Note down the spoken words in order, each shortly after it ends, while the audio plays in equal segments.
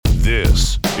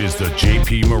This is the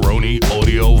JP Maroney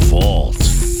Audio Vault.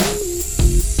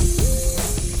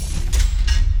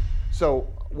 So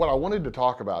what I wanted to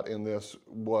talk about in this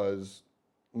was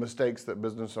mistakes that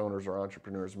business owners or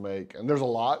entrepreneurs make. And there's a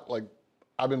lot. Like,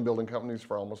 I've been building companies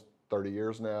for almost 30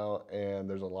 years now, and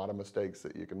there's a lot of mistakes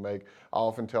that you can make. I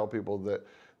often tell people that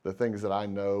the things that I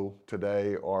know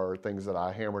today are things that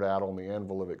I hammered out on the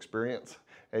anvil of experience,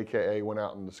 AKA went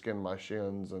out and skinned my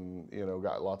shins and,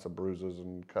 got lots of bruises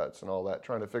and cuts and all that,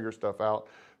 trying to figure stuff out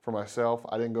for myself.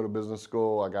 I didn't go to business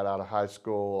school. I got out of high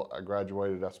school. I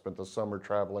graduated. I spent the summer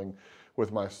traveling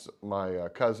with my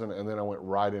cousin, and then I went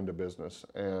right into business.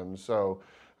 And so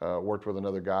worked with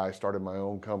another guy, started my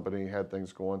own company, had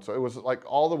things going. So it was like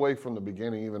all the way from the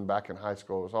beginning, even back in high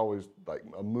school, it was always like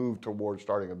a move towards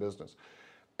starting a business.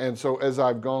 And so as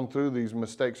I've gone through these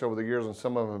mistakes over the years, and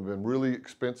some of them have been really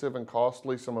expensive and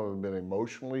costly, some of them have been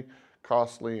emotionally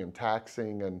costly and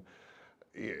taxing, and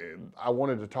I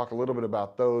wanted to talk a little bit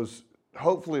about those,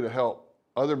 hopefully to help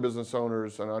other business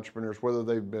owners and entrepreneurs, whether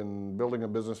they've been building a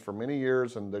business for many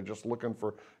years and they're just looking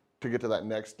to get to that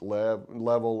next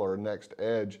level or next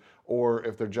edge, or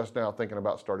if they're just now thinking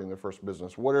about starting their first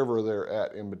business, whatever they're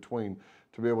at in between,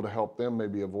 to be able to help them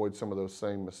maybe avoid some of those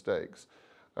same mistakes.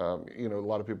 A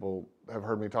lot of people have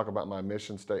heard me talk about my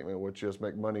mission statement, which is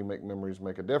make money, make memories,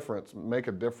 make a difference. Make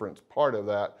a difference. Part of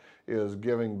that is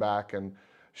giving back and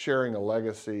sharing a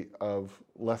legacy of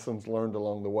lessons learned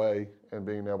along the way and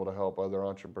being able to help other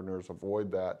entrepreneurs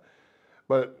avoid that.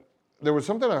 But there was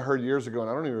something I heard years ago, and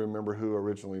I don't even remember who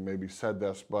originally maybe said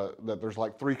this, but that there's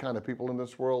like three kind of people in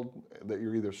this world, that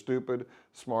you're either stupid,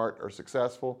 smart, or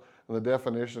successful. And the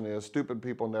definition is stupid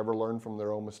people never learn from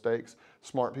their own mistakes.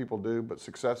 Smart people do, but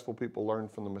successful people learn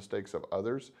from the mistakes of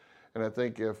others. And I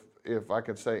think if I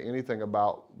could say anything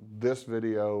about this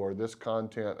video or this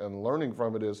content and learning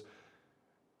from it is,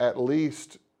 at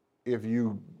least if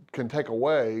you can take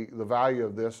away the value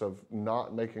of this, of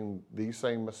not making these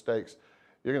same mistakes,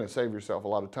 you're going to save yourself a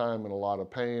lot of time and a lot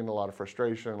of pain, a lot of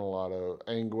frustration, a lot of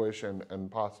anguish, and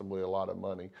possibly a lot of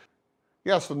money.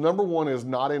 Yeah, so number one is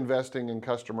not investing in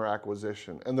customer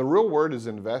acquisition. And the real word is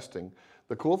investing.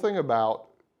 The cool thing about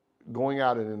going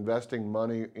out and investing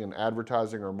money in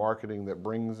advertising or marketing that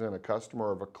brings in a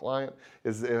customer or a client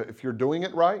is if you're doing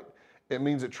it right, it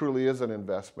means it truly is an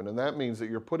investment. And that means that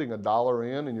you're putting $1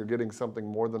 in and you're getting something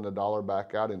more than $1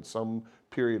 back out in some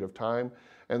period of time.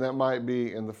 And that might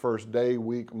be in the first day,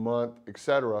 week, month,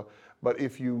 etc. But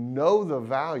if you know the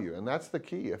value, and that's the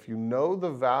key, if you know the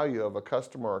value of a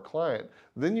customer or client,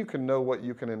 then you can know what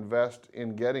you can invest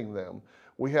in getting them.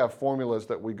 We have formulas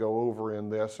that we go over in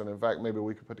this, and in fact, maybe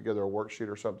we could put together a worksheet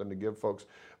or something to give folks.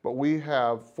 But we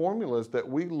have formulas that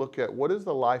we look at what is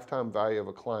the lifetime value of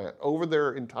a client over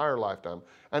their entire lifetime,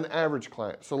 an average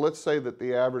client. So let's say that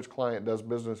the average client does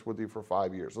business with you for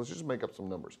 5 years. Let's just make up some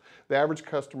numbers. The average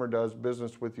customer does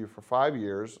business with you for 5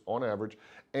 years on average,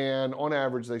 and on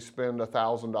average they spend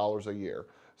 $1,000 a year.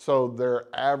 So their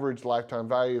average lifetime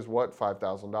value is what?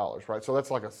 $5,000, right? So that's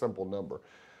like a simple number.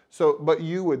 So, but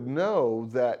you would know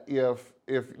that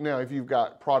if you've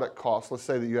got product costs, let's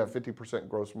say that you have 50%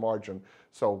 gross margin,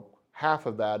 so half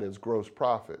of that is gross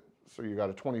profit. So you got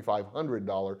a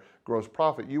 $2,500 gross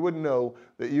profit. You would know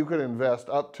that you could invest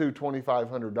up to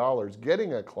 $2,500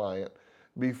 getting a client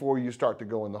before you start to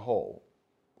go in the hole,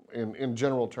 in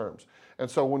general terms. And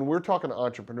so when we're talking to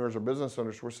entrepreneurs or business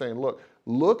owners, we're saying,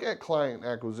 look at client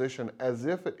acquisition as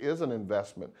if it is an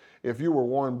investment. If you were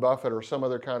Warren Buffett or some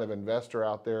other kind of investor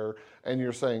out there and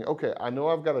you're saying, okay, I know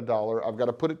I've got $1, I've got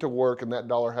to put it to work, and that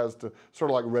dollar has to, sort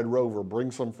of like Red Rover,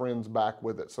 bring some friends back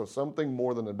with it. So something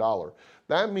more than $1.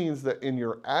 That means that in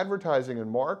your advertising and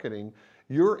marketing,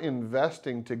 you're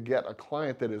investing to get a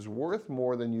client that is worth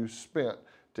more than you spent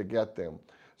to get them.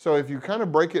 So if you kind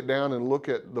of break it down and look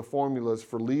at the formulas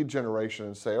for lead generation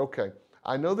and say, okay,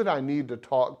 I know that I need to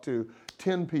talk to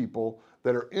 10 people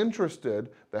that are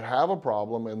interested, that have a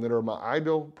problem, and that are my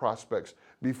ideal prospects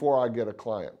before I get a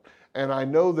client. And I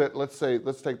know that, let's take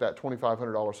that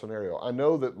 $2,500 scenario. I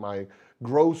know that my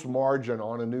gross margin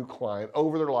on a new client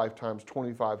over their lifetime is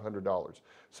 $2,500.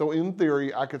 So in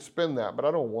theory, I could spend that, but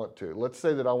I don't want to. Let's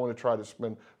say that I want to try to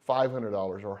spend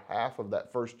 $500 or half of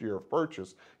that first year of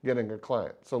purchase getting a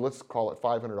client. So let's call it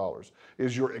 $500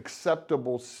 is your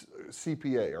acceptable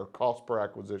CPA, or cost per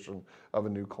acquisition of a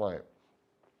new client.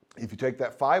 If you take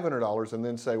that $500 and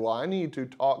then say, well, I need to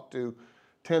talk to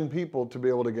 10 people to be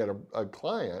able to get a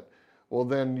client, well,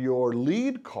 then your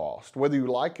lead cost, whether you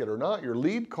like it or not, your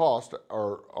lead cost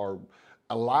or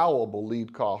allowable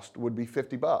lead cost would be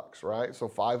 $50, right? So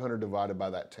 500 divided by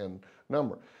that 10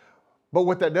 number. But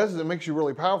what that does is it makes you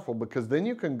really powerful, because then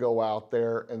you can go out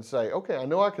there and say, okay, I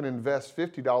know I can invest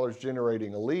 $50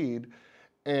 generating a lead.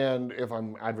 And if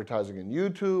I'm advertising in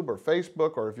YouTube or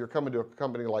Facebook, or if you're coming to a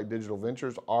company like Digital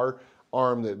Ventures, our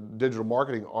arm, the digital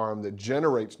marketing arm that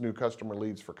generates new customer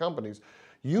leads for companies,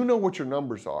 you know what your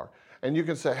numbers are. And you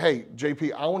can say, hey,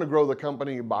 JP, I want to grow the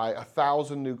company by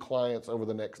 1,000 new clients over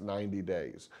the next 90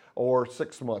 days or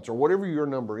 6 months or whatever your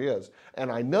number is.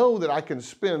 And I know that I can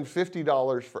spend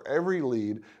 $50 for every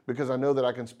lead, because I know that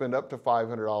I can spend up to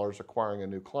 $500 acquiring a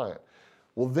new client.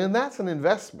 Well, then that's an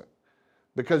investment,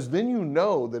 because then you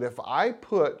know that if I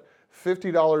put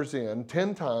 $50 in,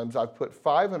 10 times I've put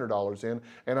 $500 in,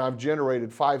 and I've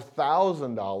generated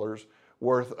 $5,000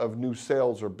 worth of new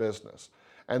sales or business.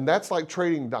 And that's like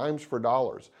trading dimes for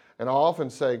dollars. And I often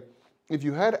say, if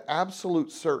you had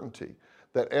absolute certainty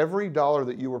that every dollar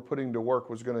that you were putting to work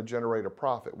was going to generate a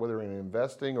profit, whether in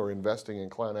investing or investing in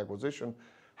client acquisition,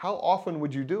 how often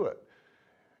would you do it?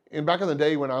 And back in the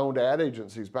day when I owned ad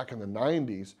agencies, back in the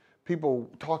 90s, people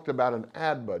talked about an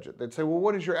ad budget. They'd say, well,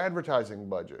 what is your advertising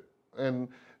budget? And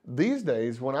these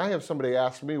days, when I have somebody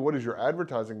ask me, what is your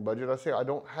advertising budget? I say, I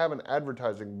don't have an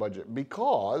advertising budget,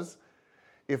 because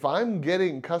if I'm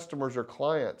getting customers or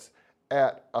clients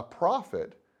at a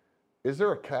profit, is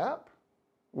there a cap?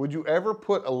 Would you ever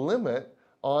put a limit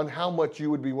on how much you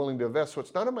would be willing to invest? So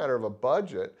it's not a matter of a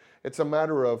budget. It's a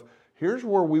matter of, here's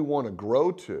where we want to grow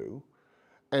to,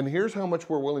 and here's how much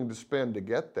we're willing to spend to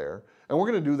get there. And we're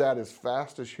going to do that as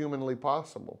fast as humanly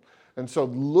possible. And so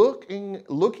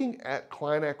looking at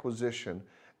client acquisition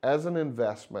as an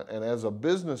investment, and as a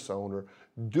business owner,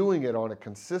 doing it on a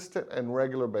consistent and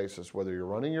regular basis, whether you're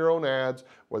running your own ads,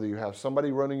 whether you have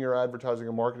somebody running your advertising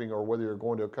and marketing, or whether you're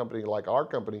going to a company like our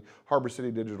company, Harbor City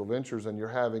Digital Ventures, and you're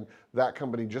having that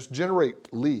company just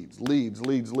generate leads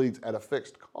at a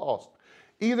fixed cost.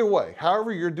 Either way,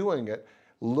 however you're doing it,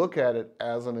 look at it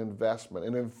as an investment.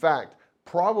 And in fact,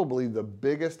 probably the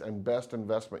biggest and best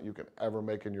investment you can ever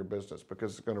make in your business,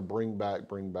 because it's going to bring back.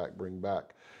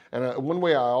 And one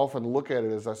way I often look at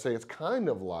it is, I say it's kind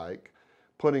of like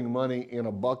putting money in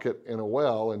a bucket in a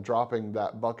well and dropping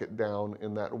that bucket down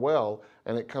in that well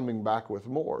and it coming back with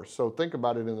more. So think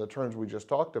about it in the terms we just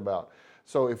talked about.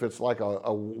 So if it's like a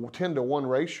 10-to-1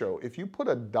 ratio, if you put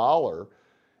 $1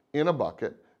 in a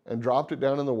bucket and dropped it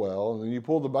down in the well, and then you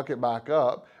pull the bucket back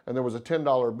up and there was a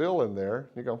 $10 bill in there,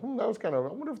 you go, that was kind of, I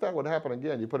wonder if that would happen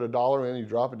again. You put $1 in, you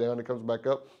drop it down, it comes back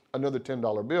up, another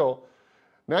 $10 bill.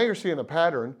 Now you're seeing a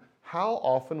pattern. How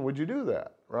often would you do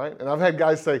that, right? And I've had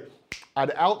guys say, I'd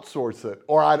outsource it,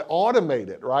 or I'd automate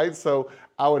it, right? So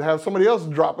I would have somebody else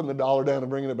dropping the dollar down and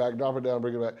bringing it back, drop it down and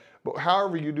bring it back. But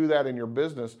however you do that in your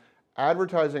business,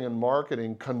 advertising and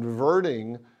marketing,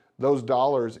 converting those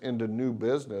dollars into new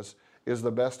business is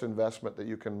the best investment that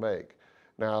you can make.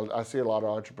 Now, I see a lot of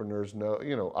entrepreneurs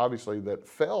obviously that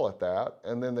fail at that,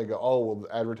 and then they go, oh, well,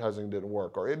 advertising didn't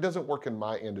work, or it doesn't work in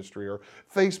my industry, or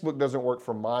Facebook doesn't work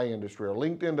for my industry, or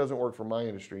LinkedIn doesn't work for my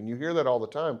industry. And you hear that all the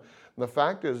time. And the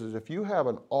fact is if you have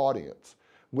an audience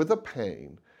with a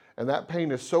pain, and that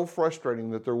pain is so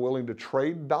frustrating that they're willing to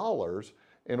trade dollars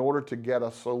in order to get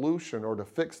a solution or to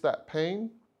fix that pain,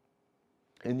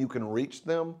 and you can reach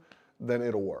them, then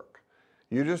it'll work.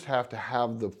 You just have to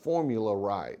have the formula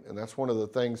right. And that's one of the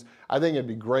things, I think it'd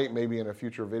be great maybe in a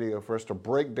future video for us to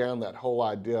break down that whole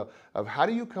idea of how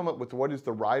do you come up with what is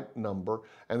the right number,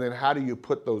 and then how do you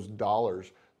put those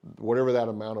dollars, whatever that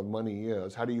amount of money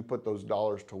is, how do you put those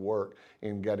dollars to work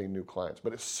in getting new clients?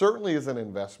 But it certainly is an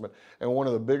investment. And one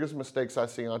of the biggest mistakes I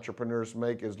see entrepreneurs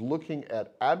make is looking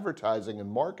at advertising and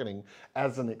marketing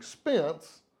as an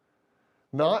expense,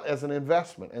 not as an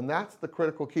investment. And that's the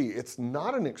critical key. It's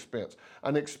not an expense.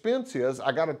 An expense is,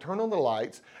 I got to turn on the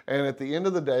lights, and at the end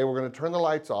of the day, we're going to turn the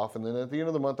lights off, and then at the end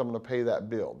of the month, I'm going to pay that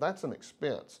bill. That's an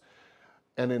expense.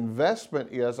 An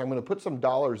investment is, I'm going to put some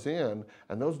dollars in,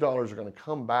 and those dollars are going to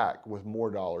come back with more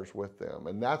dollars with them.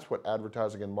 And that's what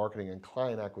advertising and marketing and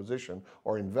client acquisition,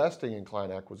 or investing in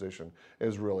client acquisition,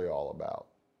 is really all about.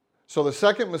 So the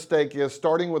second mistake is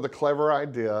starting with a clever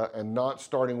idea and not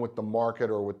starting with the market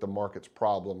or with the market's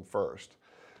problem first.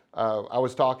 I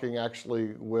was talking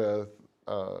actually with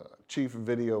Chief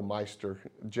Video Meister,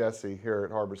 Jesse, here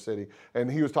at Harbor City, and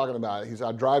he was talking about it. He said,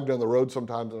 I drive down the road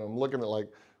sometimes and I'm looking at like,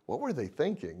 what were they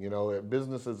thinking? At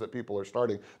businesses that people are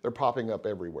starting, they're popping up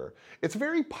everywhere. It's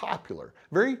very popular,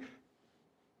 very,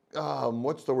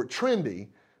 trendy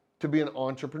to be an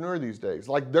entrepreneur these days.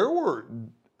 Like there were,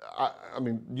 I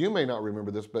mean, you may not remember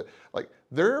this, but like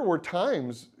there were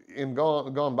times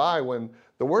gone by when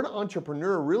the word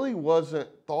entrepreneur really wasn't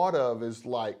thought of as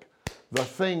like the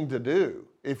thing to do.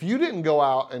 If you didn't go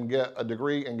out and get a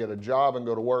degree and get a job and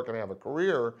go to work and have a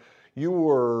career, you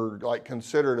were like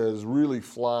considered as really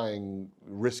flying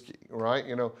risky, right?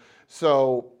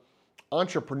 So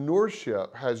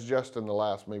entrepreneurship has just in the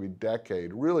last maybe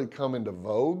decade really come into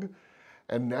vogue.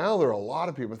 And now there are a lot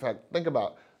of people. In fact, think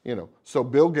about, so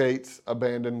Bill Gates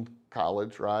abandoned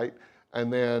college, right?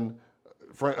 And then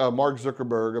Mark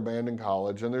Zuckerberg abandoned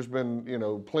college. And there's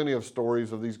been, plenty of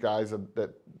stories of these guys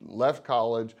that left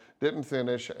college, didn't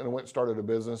finish, and went and started a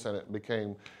business, and it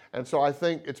became. And so I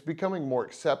think it's becoming more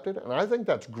accepted. And I think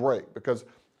that's great, because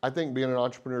I think being an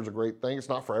entrepreneur is a great thing. It's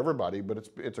not for everybody, but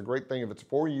it's a great thing. If it's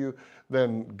for you,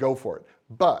 then go for it.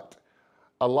 But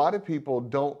a lot of people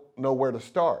don't know where to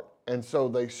start. And so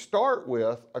they start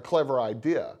with a clever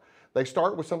idea. They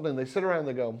start with something, they sit around and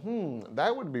they go,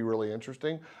 that would be really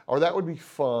interesting, or that would be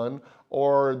fun,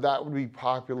 or that would be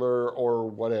popular, or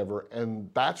whatever. And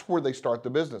that's where they start the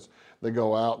business. They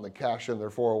go out and they cash in their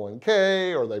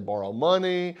 401k, or they borrow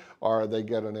money, or they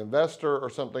get an investor or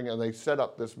something, and they set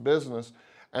up this business.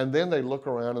 And then they look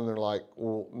around and they're like,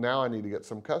 well, now I need to get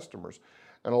some customers.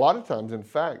 And a lot of times, in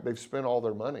fact, they've spent all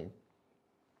their money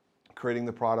creating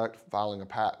the product, filing a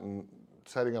patent,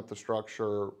 setting up the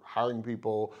structure, hiring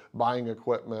people, buying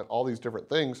equipment, all these different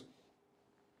things,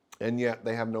 and yet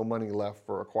they have no money left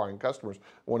for acquiring customers.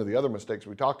 One of the other mistakes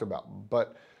we talked about.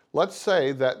 But let's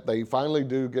say that they finally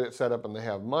do get it set up and they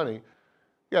have money.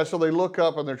 Yeah, so they look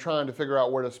up and they're trying to figure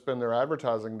out where to spend their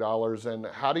advertising dollars. And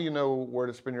how do you know where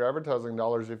to spend your advertising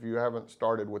dollars if you haven't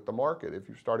started with the market, if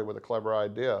you've started with a clever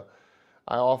idea?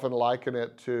 I often liken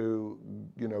it to,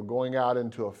 going out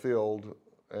into a field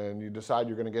and you decide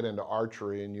you're going to get into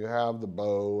archery, and you have the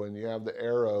bow and you have the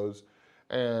arrows,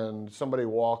 and somebody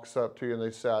walks up to you and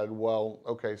they said, well,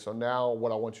 okay, so now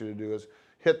what I want you to do is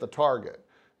hit the target.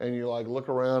 And you look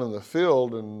around in the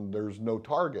field and there's no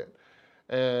target.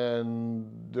 And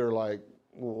they're like,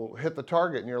 well, hit the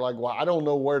target. And you're like, well, I don't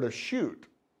know where to shoot,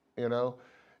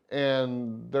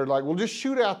 And they're like, well, just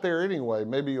shoot out there anyway.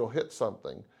 Maybe you'll hit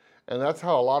something. And that's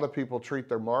how a lot of people treat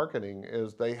their marketing,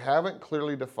 is they haven't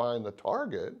clearly defined the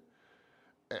target.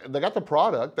 They got the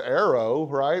product, the arrow,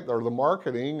 right, or the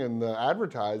marketing and the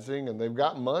advertising, and they've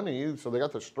got money, so they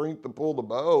got the strength to pull the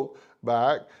bow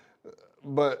back,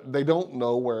 but they don't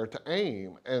know where to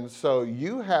aim. And so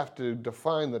you have to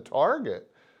define the target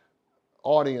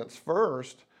audience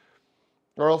first,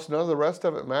 or else none of the rest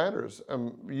of it matters.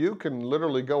 You can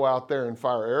literally go out there and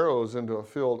fire arrows into a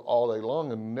field all day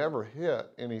long and never hit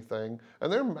anything.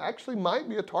 And there actually might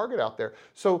be a target out there.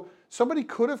 So somebody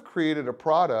could have created a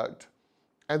product,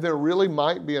 and there really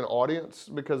might be an audience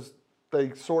because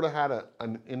they sort of had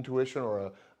an intuition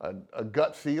or a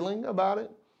gut feeling about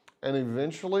it. And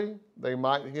eventually they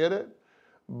might hit it,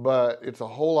 but it's a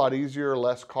whole lot easier,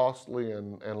 less costly,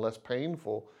 and less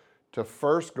painful to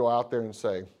first go out there and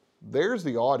say, there's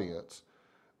the audience.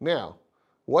 Now,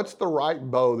 what's the right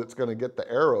bow that's going to get the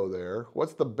arrow there?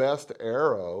 What's the best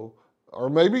arrow?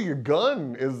 Or maybe your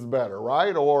gun is better,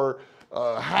 right? Or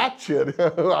hatchet.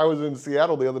 I was in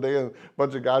Seattle the other day, and a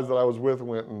bunch of guys that I was with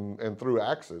went and threw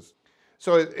axes.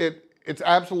 So it's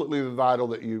absolutely vital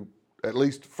that you at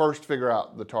least first figure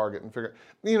out the target and figure,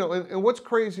 and what's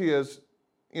crazy is,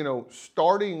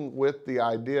 starting with the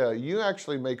idea, you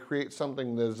actually may create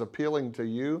something that is appealing to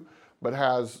you, but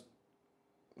has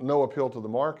no appeal to the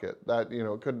market. That,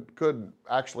 could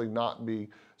actually not be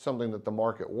something that the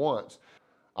market wants.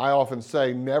 I often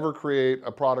say, never create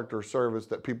a product or service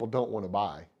that people don't want to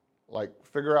buy.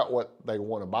 Figure out what they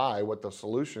want to buy, what the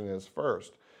solution is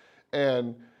first.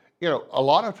 And, a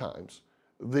lot of times,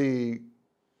 the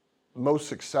most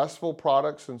successful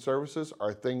products and services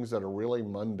are things that are really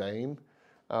mundane.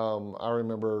 I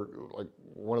remember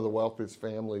one of the wealthiest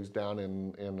families down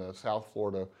in a South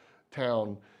Florida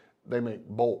town. They make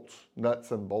bolts,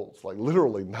 nuts and bolts,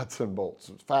 literally nuts and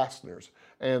bolts, fasteners.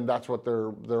 And that's what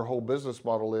their whole business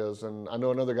model is. And I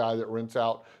know another guy that rents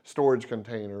out storage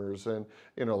containers and,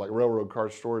 railroad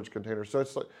car storage containers. So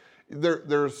it's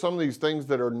there's some of these things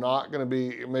that are not going to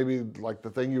be maybe the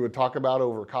thing you would talk about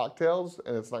over cocktails,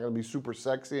 and it's not going to be super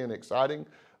sexy and exciting,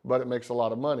 but it makes a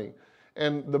lot of money.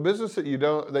 And the business that you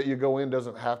go in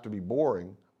doesn't have to be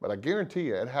boring. But I guarantee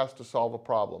you, it has to solve a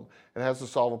problem. It has to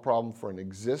solve a problem for an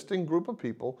existing group of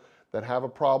people that have a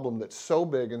problem that's so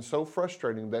big and so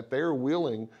frustrating that they're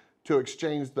willing to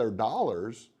exchange their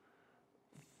dollars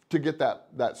to get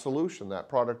that solution, that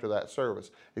product or that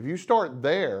service. If you start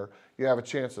there, you have a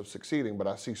chance of succeeding. But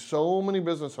I see so many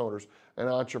business owners and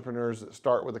entrepreneurs that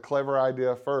start with a clever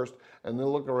idea first, and then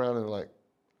look around and they're like,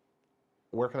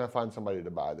 where can I find somebody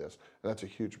to buy this? And that's a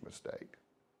huge mistake.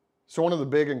 So one of the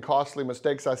big and costly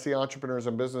mistakes I see entrepreneurs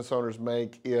and business owners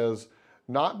make is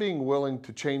not being willing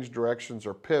to change directions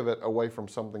or pivot away from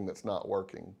something that's not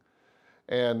working.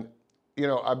 And,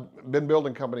 I've been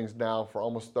building companies now for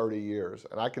almost 30 years,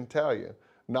 and I can tell you,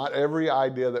 not every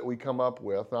idea that we come up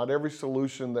with, not every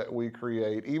solution that we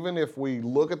create, even if we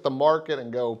look at the market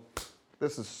and go,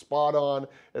 this is spot on,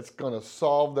 it's going to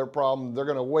solve their problem, they're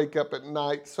going to wake up at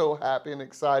night so happy and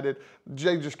excited,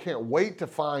 they just can't wait to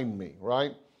find me,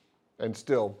 right? And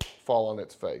still fall on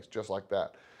its face, just like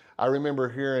that. I remember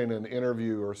hearing an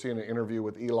interview or seeing an interview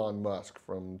with Elon Musk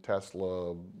from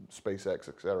Tesla, SpaceX,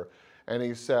 et cetera. And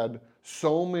he said,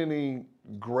 so many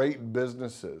great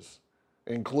businesses,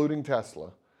 including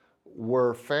Tesla,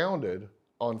 were founded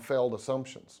on failed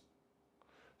assumptions.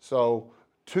 So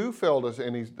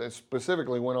and he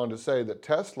specifically went on to say that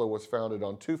Tesla was founded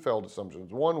on 2 failed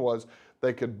assumptions. One was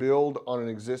they could build on an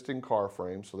existing car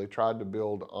frame, so they tried to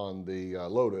build on the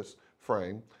Lotus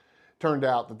frame. Turned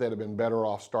out that they'd have been better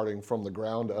off starting from the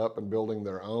ground up and building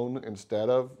their own instead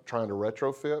of trying to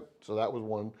retrofit. So that was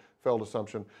one failed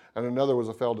assumption. And another was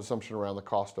a failed assumption around the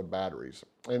cost of batteries.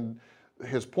 And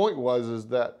his point is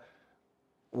that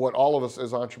what all of us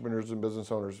as entrepreneurs and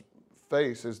business owners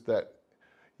face is that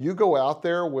you go out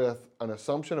there with an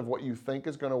assumption of what you think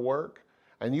is going to work,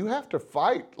 and you have to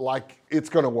fight like it's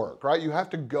going to work, right? You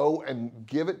have to go and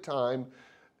give it time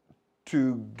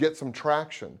to get some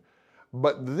traction.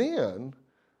 But then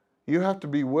you have to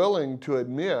be willing to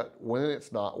admit when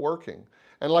it's not working.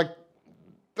 And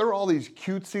there are all these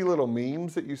cutesy little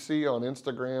memes that you see on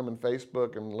Instagram and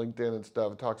Facebook and LinkedIn and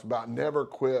stuff. It talks about never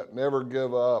quit, never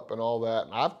give up and all that.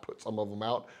 And I've put some of them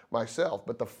out myself.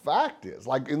 But the fact is,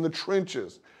 in the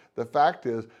trenches, the fact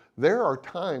is there are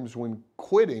times when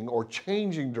quitting or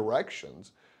changing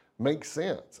directions makes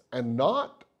sense. And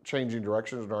not changing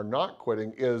directions or not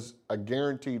quitting is a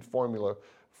guaranteed formula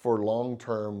for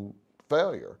long-term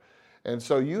failure. And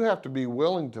so you have to be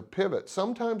willing to pivot.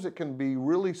 Sometimes it can be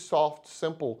really soft,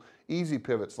 simple, easy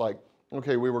pivots like,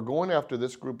 okay, we were going after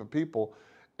this group of people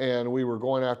and we were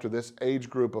going after this age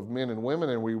group of men and women,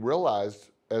 and we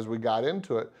realized as we got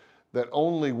into it that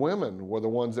only women were the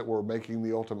ones that were making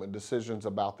the ultimate decisions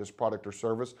about this product or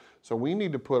service. So we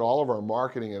need to put all of our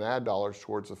marketing and ad dollars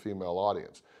towards the female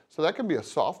audience. So that can be a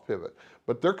soft pivot,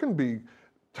 but there can be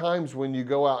times when you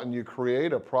go out and you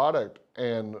create a product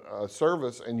and a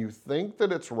service and you think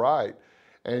that it's right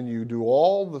and you do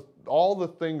all the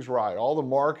things right, all the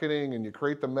marketing, and you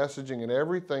create the messaging and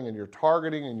everything, and you're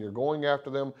targeting and you're going after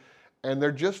them, and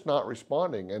they're just not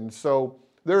responding. And so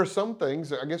there are some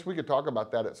things, I guess we could talk about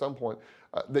that at some point,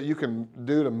 that you can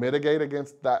do to mitigate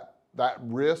against that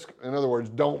risk. In other words,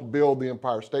 don't build the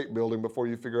Empire State Building before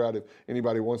you figure out if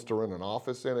anybody wants to rent an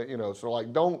office in it. So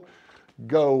don't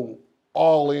go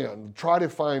all in. Try to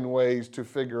find ways to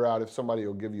figure out if somebody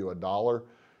will give you $1,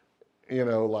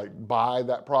 buy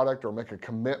that product or make a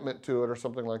commitment to it or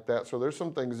something like that. So there's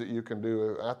some things that you can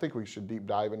do. I think we should deep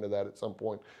dive into that at some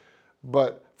point.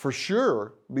 But for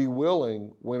sure, be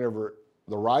willing whenever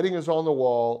the writing is on the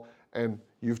wall and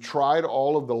you've tried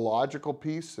all of the logical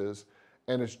pieces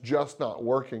and it's just not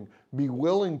working, be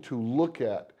willing to look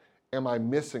at, am I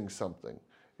missing something?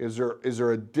 Is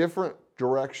there a different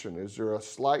direction? Is there a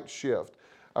slight shift?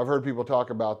 I've heard people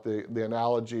talk about the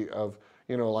analogy of,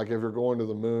 if you're going to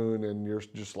the moon and you're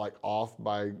just off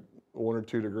by 1 or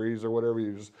 2 degrees or whatever,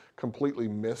 you just completely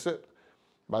miss it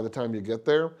by the time you get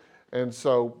there. And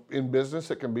so in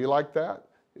business, it can be like that.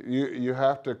 You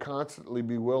have to constantly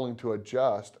be willing to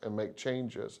adjust and make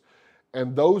changes.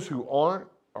 And those who aren't,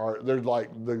 they're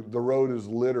the road is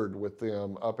littered with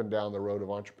them up and down the road of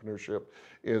entrepreneurship,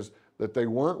 is that they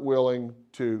weren't willing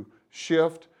to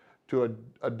shift, to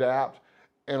adapt.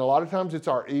 And a lot of times it's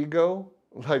our ego.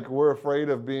 We're afraid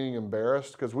of being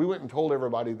embarrassed because we went and told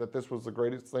everybody that this was the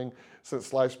greatest thing since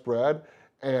sliced bread.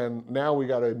 And now we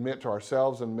got to admit to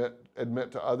ourselves and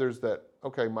admit to others that,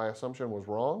 okay, my assumption was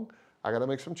wrong. I got to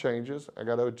make some changes. I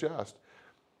got to adjust.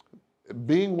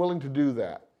 Being willing to do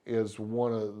that is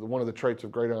one of the traits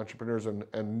of great entrepreneurs,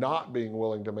 and not being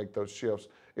willing to make those shifts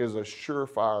is a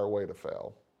surefire way to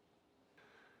fail.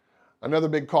 Another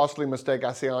big costly mistake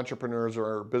I see entrepreneurs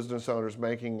or business owners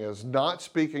making is not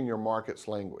speaking your market's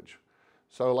language.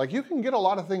 So you can get a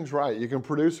lot of things right. You can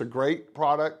produce a great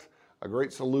product, a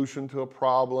great solution to a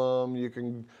problem. You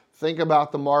can think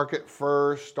about the market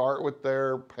first, start with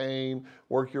their pain,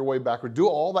 work your way backward, do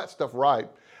all that stuff right.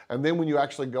 And then when you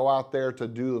actually go out there to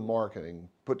do the marketing,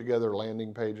 put together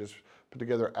landing pages, put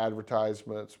together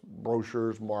advertisements,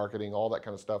 brochures, marketing, all that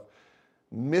kind of stuff,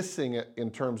 missing it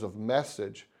in terms of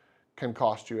message can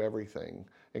cost you everything.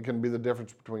 It can be the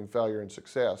difference between failure and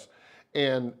success.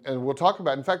 And we'll talk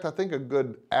about, in fact, I think a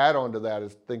good add-on to that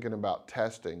is thinking about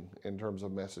testing in terms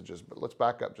of messages. But let's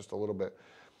back up just a little bit.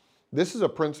 This is a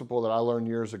principle that I learned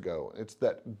years ago. It's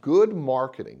that good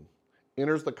marketing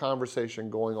enters the conversation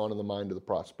going on in the mind of the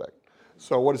prospect.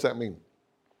 So what does that mean?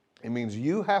 It means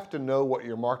you have to know what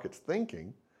your market's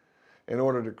thinking in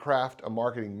order to craft a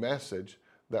marketing message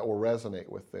that will resonate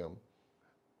with them.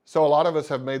 So a lot of us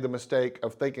have made the mistake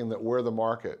of thinking that we're the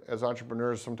market. As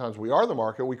entrepreneurs, sometimes we are the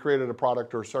market. We created a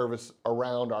product or service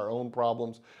around our own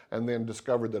problems and then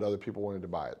discovered that other people wanted to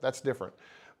buy it. That's different.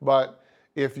 But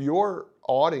if your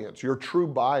audience, your true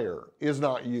buyer, is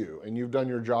not you, and you've done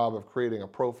your job of creating a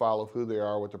profile of who they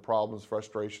are, what the problems,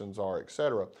 frustrations are,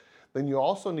 etc., then you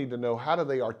also need to know, how do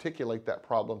they articulate that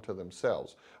problem to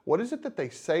themselves? What is it that they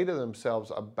say to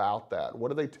themselves about that? What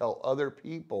do they tell other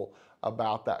people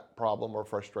about that problem or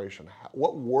frustration?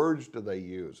 What words do they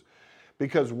use?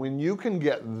 Because when you can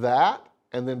get that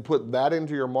and then put that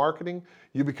into your marketing,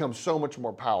 you become so much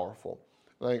more powerful.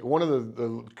 Like one of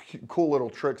the cool little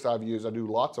tricks I've used, I do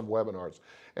lots of webinars,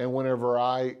 and whenever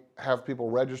I have people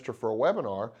register for a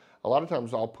webinar, a lot of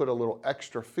times I'll put a little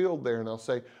extra field there and I'll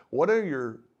say, what are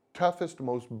your toughest,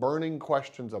 most burning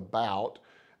questions about,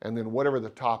 and then whatever the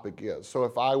topic is. So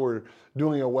if I were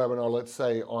doing a webinar, let's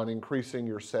say on increasing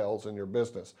your sales in your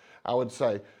business, I would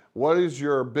say, what is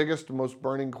your biggest, most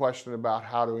burning question about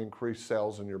how to increase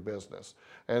sales in your business?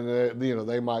 And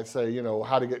they might say,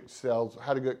 how to get sales,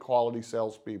 how to get quality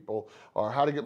salespeople, or how to get